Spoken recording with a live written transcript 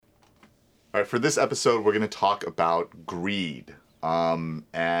All right, for this episode, we're going to talk about greed.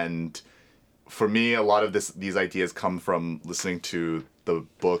 And for me, a lot of these ideas come from listening to the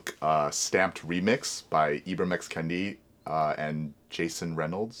book Stamped Remix by Ibram X. Kendi and Jason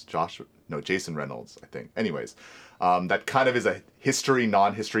Reynolds. Jason Reynolds, I think. Anyways, that kind of is a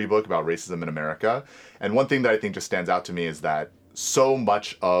non-history book about racism in America. And one thing that I think just stands out to me is that so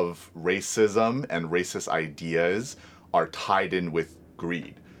much of racism and racist ideas are tied in with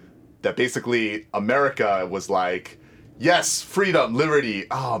greed. That basically America was like, yes, freedom, liberty.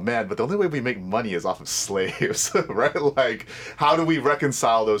 Oh man, but the only way we make money is off of slaves, right? Like, how do we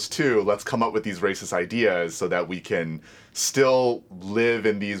reconcile those two? Let's come up with these racist ideas so that we can still live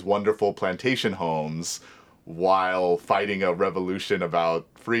in these wonderful plantation homes while fighting a revolution about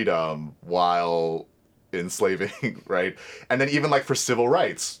freedom, while enslaving, right? And then even like for civil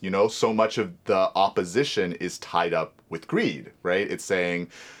rights, so much of the opposition is tied up with greed, right? It's saying,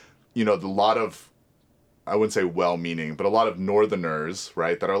 a lot of, I wouldn't say well-meaning, but a lot of Northerners,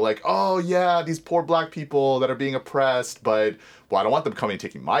 right, that are like, oh yeah, these poor black people that are being oppressed, but, well, I don't want them coming and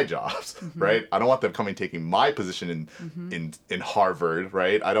taking my jobs, right? I don't want them coming and taking my position in Harvard,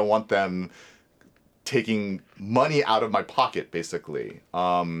 right? I don't want them taking money out of my pocket, basically.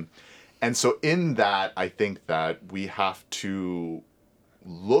 And so in that, I think that we have to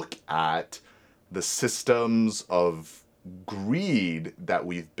look at the systems of greed that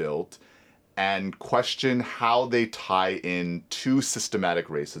we've built and question how they tie in to systematic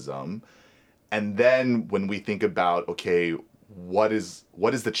racism. And then when we think about, okay, what is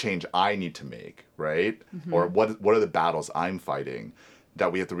the change I need to make, right? Or what are the battles I'm fighting,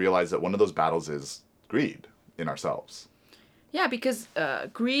 that we have to realize that one of those battles is greed in ourselves. Yeah, because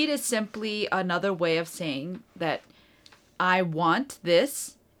greed is simply another way of saying that I want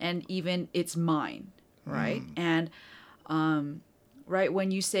this and even it's mine, right? And right,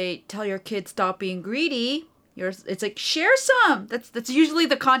 when you say, tell your kids stop being greedy, it's like, share some. That's usually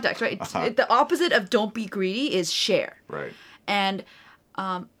the context, right? The opposite of don't be greedy is share. Right. And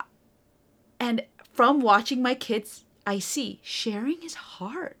from watching my kids, I see sharing is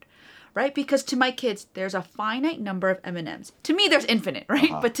hard, right? Because to my kids, there's a finite number of M&Ms. To me, there's infinite,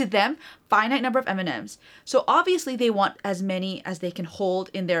 right? But to them, finite number of M&Ms. So obviously they want as many as they can hold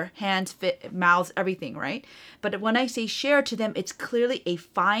in their hands, mouths, everything, right? But when I say share to them, it's clearly a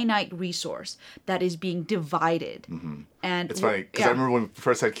finite resource that is being divided. And it's funny, because I remember when we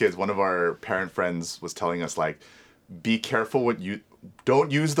first had kids, one of our parent friends was telling us, like, be careful when you don't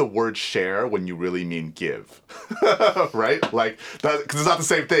use the word share when you really mean give, right? Like, because it's not the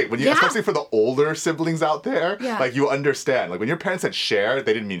same thing. When you, especially for the older siblings out there, like, you understand. Like, when your parents said share,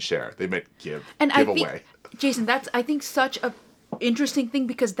 they didn't mean share. They meant give, and give away. Jason, that's, I think, such a interesting thing,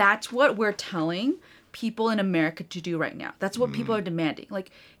 because that's what we're telling people in America to do right now. That's what people are demanding. Like,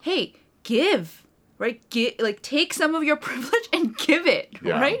 hey, give, right? Like, take some of your privilege and give it,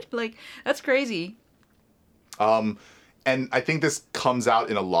 right? Like, that's crazy. And I think this comes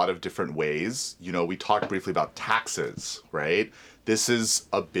out in a lot of different ways. We talked briefly about taxes, right? This is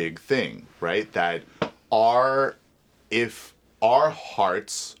a big thing, right? That if our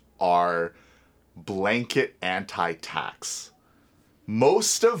hearts are blanket anti-tax,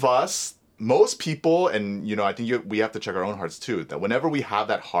 most people, and I think we have to check our own hearts too, that whenever we have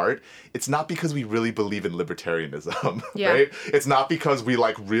that heart, it's not because we really believe in libertarianism, right? It's not because we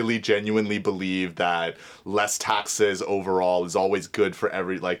really genuinely believe that less taxes overall is always good for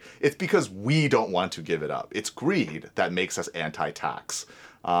it's because we don't want to give it up. It's greed that makes us anti-tax.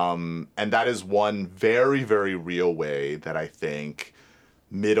 And that is one very, very real way that I think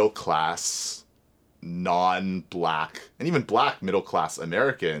middle class, non-black, and even black middle class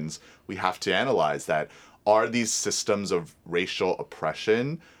Americans, we have to analyze that. Are these systems of racial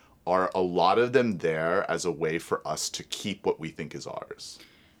oppression, are a lot of them there as a way for us to keep what we think is ours?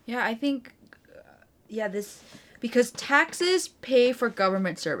 Yeah, I think, because taxes pay for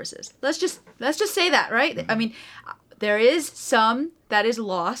government services. Let's just say that, right? I mean, there is some that is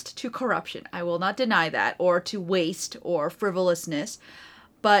lost to corruption. I will not deny that, or to waste or frivolousness,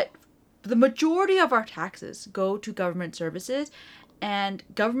 but the majority of our taxes go to government services, and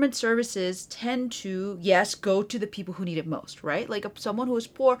government services tend to, go to the people who need it most, right? Like someone who is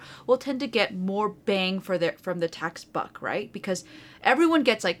poor will tend to get more bang from the tax buck, right? Because everyone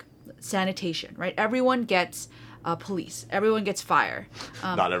gets sanitation, right? Everyone gets police. Everyone gets fire.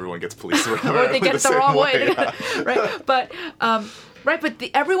 Not everyone gets police. Or they get it the wrong way. Right? But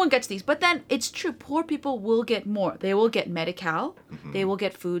everyone gets these. But then it's true. Poor people will get more. They will get Medi-Cal. They will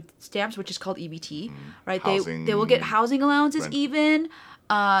get food stamps, which is called EBT. Right? They will get housing allowances even.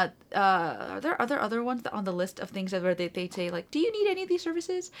 Are there other ones on the list of things where they say like, do you need any of these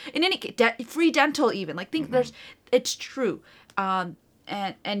services? In any case, free dental even, like think it's true. And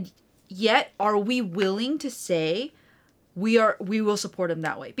yet are we willing to say we will support them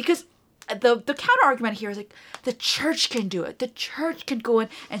that way? Because the counter argument here is like, the church can do it. The church can go in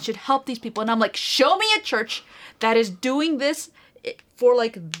and should help these people. And I'm like, show me a church that is doing this for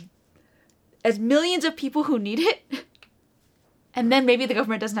like as millions of people who need it. And then maybe the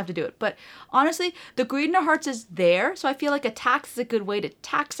government doesn't have to do it. But honestly, the greed in our hearts is there. So I feel like a tax is a good way to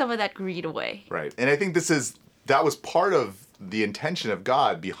tax some of that greed away. Right. And I think that was part of the intention of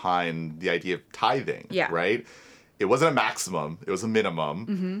God behind the idea of tithing. Yeah. Right? It wasn't a maximum. It was a minimum.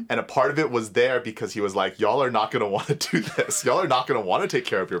 Mm-hmm. And a part of it was there because he was like, y'all are not going to want to do this. Y'all are not going to want to take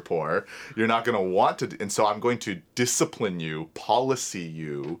care of your poor. You're not going to want to. And so I'm going to discipline you, policy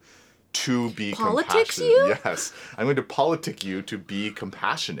you, to be Politics compassionate. you? Yes. I'm going to politic you to be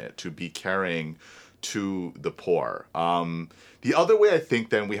compassionate, to be caring to the poor. The other way I think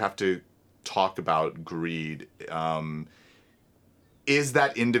then we have to talk about greed is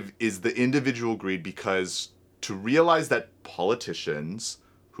the individual greed, because to realize that politicians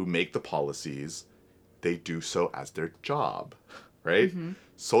who make the policies, they do so as their job, right? Mm-hmm.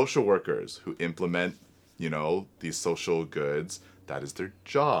 Social workers who implement, these social goods, that is their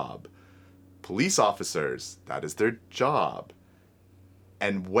job. Police officers, that is their job.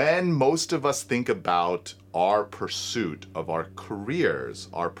 And when most of us think about our pursuit of our careers,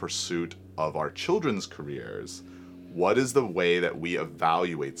 our pursuit of our children's careers, what is the way that we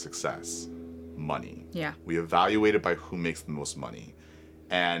evaluate success? Money. Yeah. We evaluate it by who makes the most money.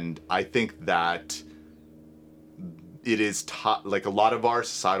 And I think that it is like a lot of our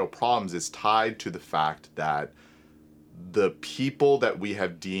societal problems is tied to the fact that the people that we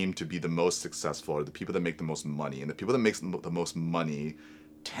have deemed to be the most successful are the people that make the most money. And the people that make the most money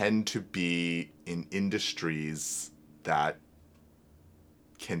tend to be in industries that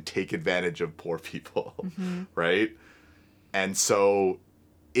can take advantage of poor people, mm-hmm. right? And so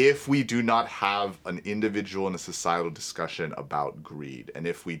if we do not have an individual and a societal discussion about greed, and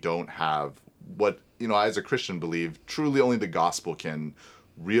if we don't have what, I as a Christian believe, truly only the gospel can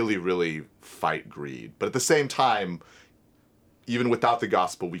really, really fight greed. But at the same time, even without the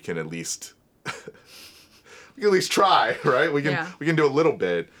gospel, we can at least try, right? We can do a little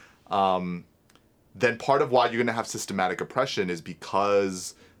bit. Then part of why you're going to have systematic oppression is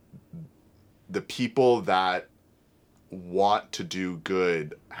because the people that want to do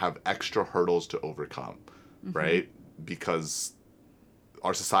good have extra hurdles to overcome, mm-hmm. right? Because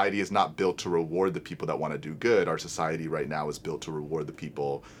our society is not built to reward the people that want to do good. Our society right now is built to reward the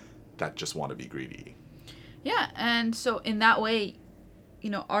people that just want to be greedy. Yeah, and so in that way,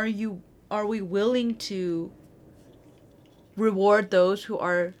 are we willing to reward those who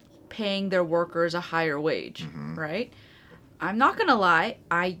are paying their workers a higher wage, mm-hmm. right? I'm not gonna lie,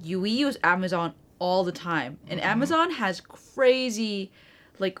 we use Amazon all the time, and mm-hmm. Amazon has crazy,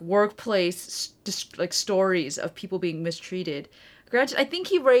 workplace stories of people being mistreated. Granted, I think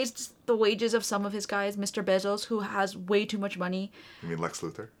he raised the wages of some of his guys, Mr. Bezos, who has way too much money. You mean Lex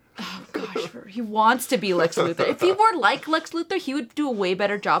Luthor? Oh gosh, he wants to be Lex Luthor. If he were like Lex Luthor, he would do a way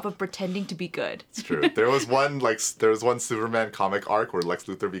better job of pretending to be good. It's true. There was one Superman comic arc where Lex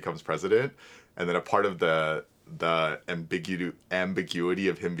Luthor becomes president, and then a part of the ambiguity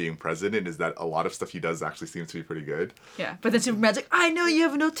of him being president is that a lot of stuff he does actually seems to be pretty good. Yeah, but then Superman's like, I know you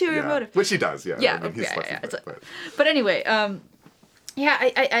have an ulterior motive. Which he does, yeah. Yeah, I mean, but anyway,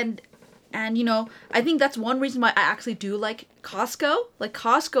 I think that's one reason why I actually do like Costco. Like,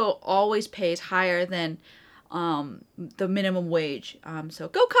 Costco always pays higher than the minimum wage. So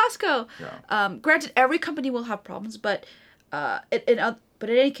go Costco. Yeah. Granted, every company will have problems, but in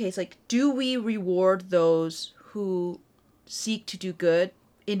any case, do we reward those who seek to do good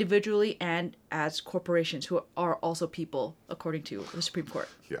individually and as corporations who are also people, according to the Supreme Court?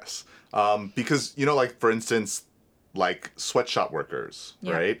 Yes. Because, for instance, sweatshop workers,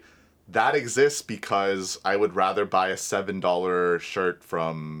 yeah. right? That exists because I would rather buy a $7 shirt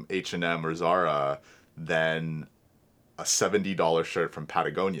from H&M or Zara than a $70 shirt from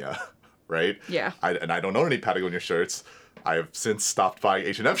Patagonia, right? Yeah. I don't own any Patagonia shirts. I've since stopped buying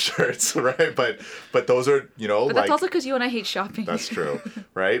H&M shirts, right? But those are, But that's also because you and I hate shopping. That's true,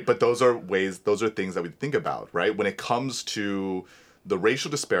 right? But those are things that we think about, right? When it comes to the racial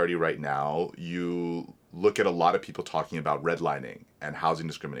disparity right now, you look at a lot of people talking about redlining and housing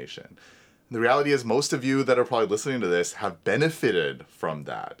discrimination. And the reality is most of you that are probably listening to this have benefited from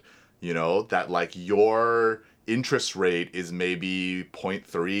that. That your interest rate is maybe 0.3,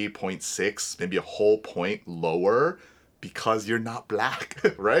 0.6, maybe a whole point lower because you're not black,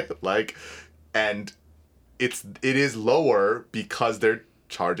 right? Like, and it is lower because they're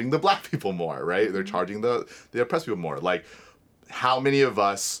charging the black people more, right? They're charging the oppressed people more. Like, how many of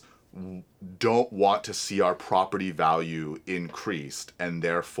us don't want to see our property value increased and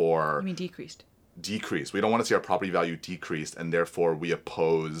therefore... I mean decreased. Decreased. We don't want to see our property value decreased, and therefore we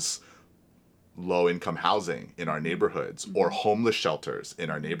oppose low-income housing in our neighborhoods or homeless shelters in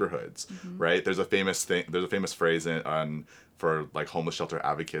our neighborhoods, right? There's a famous phrase for like homeless shelter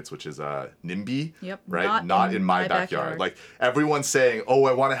advocates, which is NIMBY, right? Not in my backyard. Like, everyone's saying, oh,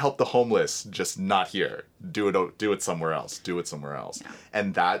 I want to help the homeless, just not here. Do it somewhere else. Do it somewhere else. Yeah.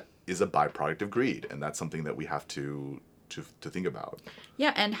 And that is a byproduct of greed, and that's something that we have to think about.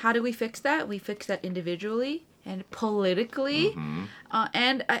 Yeah, and how do we fix that? We fix that individually and politically,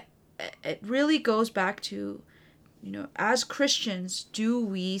 and it really goes back to, as Christians, do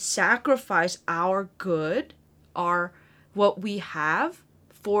we sacrifice our good, what we have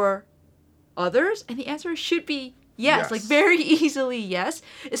for others? And the answer should be yes, like very easily yes,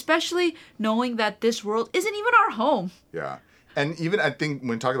 especially knowing that this world isn't even our home. Yeah. And even I think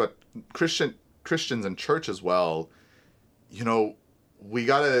when talking about Christians and church as well, we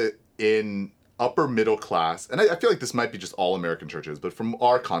gotta, in upper middle class, and I feel like this might be just all American churches, but from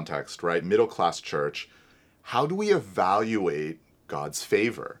our context, right, middle class church, how do we evaluate God's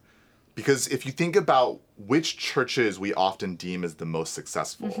favor? Because if you think about which churches we often deem as the most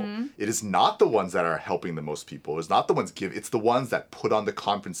successful, it is not the ones that are helping the most people. It's not the ones it's the ones that put on the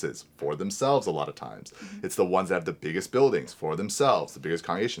conferences for themselves a lot of times. It's the ones that have the biggest buildings for themselves, the biggest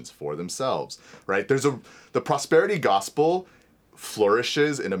congregations for themselves, right? The prosperity gospel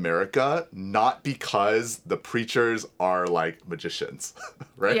flourishes in America not because the preachers are like magicians,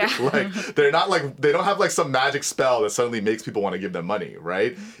 right? Yeah. Like, they don't have like some magic spell that suddenly makes people want to give them money,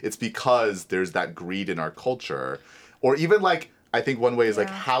 right? It's because there's that greed in our culture. Or even like, I think one way is like,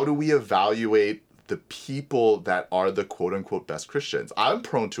 how do we evaluate the people that are the quote unquote best Christians? I'm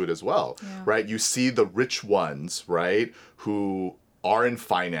prone to it as well, right? You see the rich ones, right? Who are in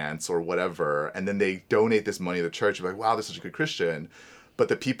finance or whatever, and then they donate this money to the church. You're like, wow, this is such a good Christian. But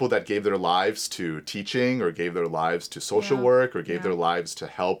the people that gave their lives to teaching or gave their lives to social work or gave their lives to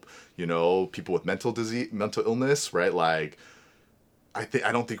help, people with mental illness, right? Like, I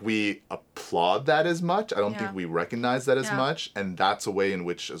don't think we applaud that as much. I don't think we recognize that as much. And that's a way in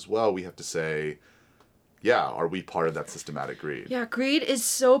which as well we have to say, are we part of that systematic greed? Yeah, greed is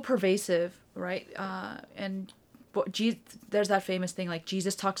so pervasive, right? And there's that famous thing, like,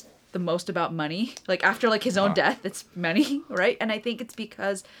 Jesus talks the most about money, like after like his own death, it's money, right? And I think it's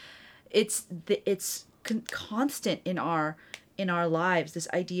because it's constant in our lives, this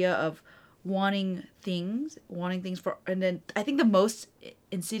idea of wanting things for, and then I think the most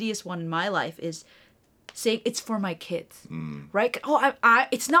insidious one in my life is saying it's for my kids, right? Oh, I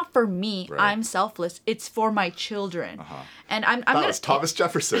it's not for me. Right. I'm selfless. It's for my children. And I'm that was Thomas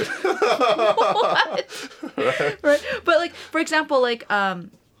Jefferson. Right. But like, for example,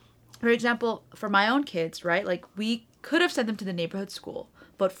 for my own kids, right? Like, we could have sent them to the neighborhood school,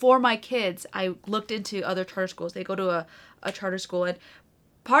 but for my kids, I looked into other charter schools. They go to a charter school, and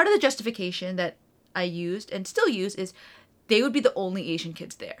part of the justification that I used and still use is they would be the only Asian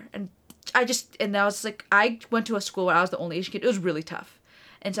kids there. And I was like, I went to a school where I was the only Asian kid. It was really tough.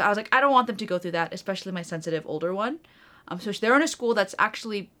 And so I was like, I don't want them to go through that, especially my sensitive older one. So they're in a school that's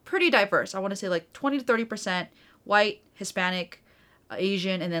actually pretty diverse. I want to say like 20 to 30% white, Hispanic,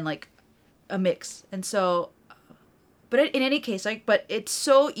 Asian, and then like a mix. And so, but in any case, like, but it's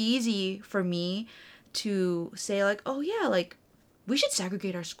so easy for me to say like, oh yeah, like, we should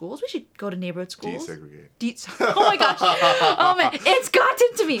segregate our schools. We should go to neighborhood schools. Desegregate. Oh my gosh. Oh man, it's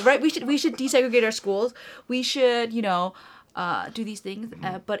gotten to me, right? We should desegregate our schools. We should, do these things.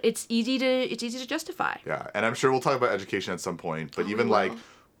 But it's easy to justify. Yeah, and I'm sure we'll talk about education at some point. But even like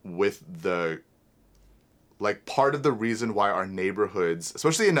with part of the reason why our neighborhoods,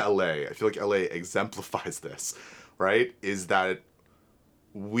 especially in LA, I feel like LA exemplifies this, right? Is that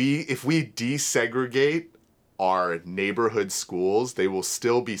if we desegregate our neighborhood schools, they will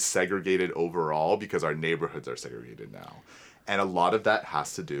still be segregated overall because our neighborhoods are segregated now. And a lot of that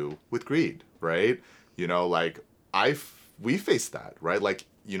has to do with greed, right? We face that, right? Like,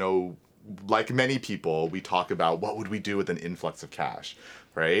 like many people, we talk about what would we do with an influx of cash,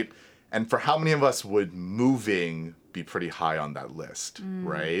 right? And for how many of us would moving be pretty high on that list,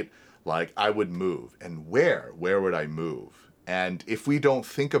 right? Like, I would move. And where would I move? And if we don't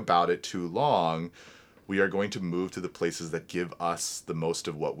think about it too long, we are going to move to the places that give us the most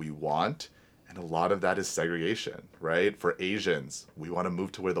of what we want. And a lot of that is segregation, right? For Asians, we want to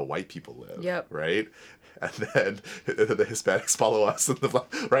move to where the white people live, Yep. right? And then the Hispanics follow us, and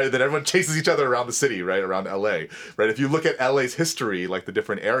right? And then everyone chases each other around the city, right? Around LA, right? If you look at LA's history, like the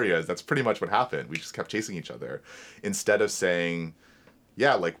different areas, that's pretty much what happened. We just kept chasing each other instead of saying,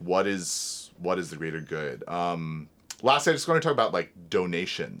 yeah, like what is the greater good? Lastly, I just want to talk about like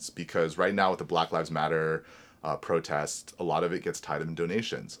donations, because right now with the Black Lives Matter protest, a lot of it gets tied in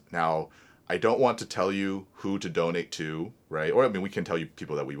donations. Now, I don't want to tell you who to donate to, right? Or, I mean, we can tell you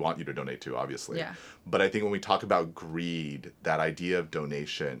people that we want you to donate to, obviously. Yeah. But I think when we talk about greed, that idea of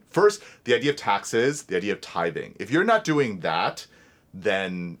donation, first, the idea of taxes, the idea of tithing. If you're not doing that,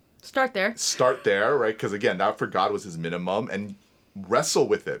 then Start there, right? Because again, that for God was his minimum, and wrestle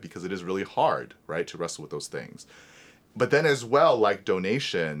with it, because it is really hard, right? To wrestle with those things. But then as well, like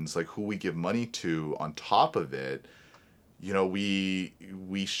donations, like who we give money to on top of it, you know, we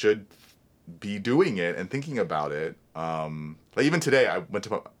should be doing it and thinking about it. Like even today, I went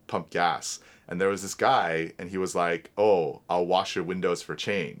to pump gas, and there was this guy, and he was like, "Oh, I'll wash your windows for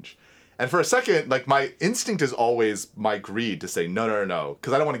change." And for a second, like my instinct is always my greed to say, no,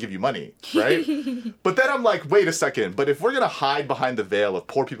 because I don't want to give you money, right? But then I'm like, wait a second, but if we're going to hide behind the veil of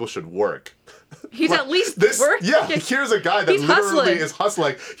poor people should work. he's like, at least working. Yeah, here's a guy that He's literally hustling. is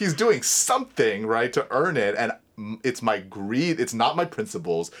hustling. He's doing something, right, to earn it. And it's my greed. It's not my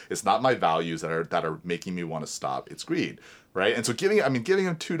principles. It's not my values that are making me want to stop. It's greed, right? And so giving him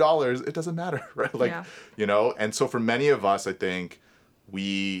 $2, it doesn't matter, right? Like, you know, and so for many of us, I think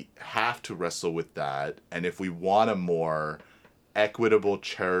we have to wrestle with that. And if we want a more equitable,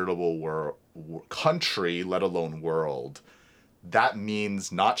 charitable country, let alone world, that means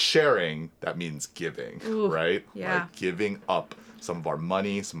not sharing, that means giving, right? Yeah. Like giving up some of our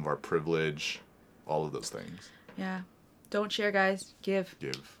money, some of our privilege, all of those things. Yeah. Don't share, guys. Give.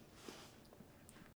 Give.